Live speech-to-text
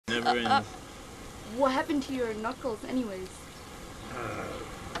never ends. What happened to your knuckles anyways?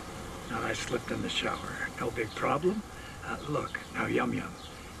 I slipped in the shower. No big problem. Look, now Yum Yum,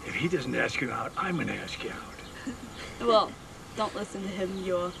 if he doesn't ask you out, I'm gonna ask you out. Well, don't listen to him,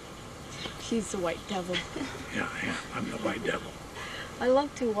 he's the white devil. Yeah, I'm the white devil. I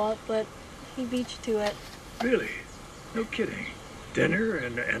love to walk, but he beat you to it. Really? No kidding. Dinner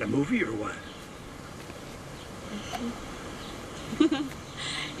and a movie or what?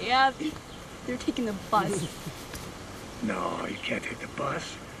 Yeah, they're taking the bus. No, you can't take the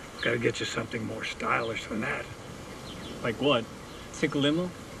bus. Gotta get you something more stylish than that. Like what? Take a limo?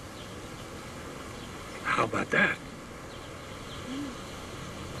 How about that?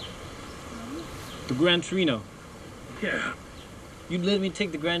 The Gran Torino. Yeah. You'd let me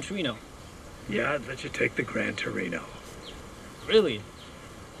take the Gran Torino? Yeah, I'd let you take the Gran Torino. Really?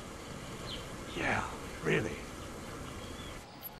 Yeah, really.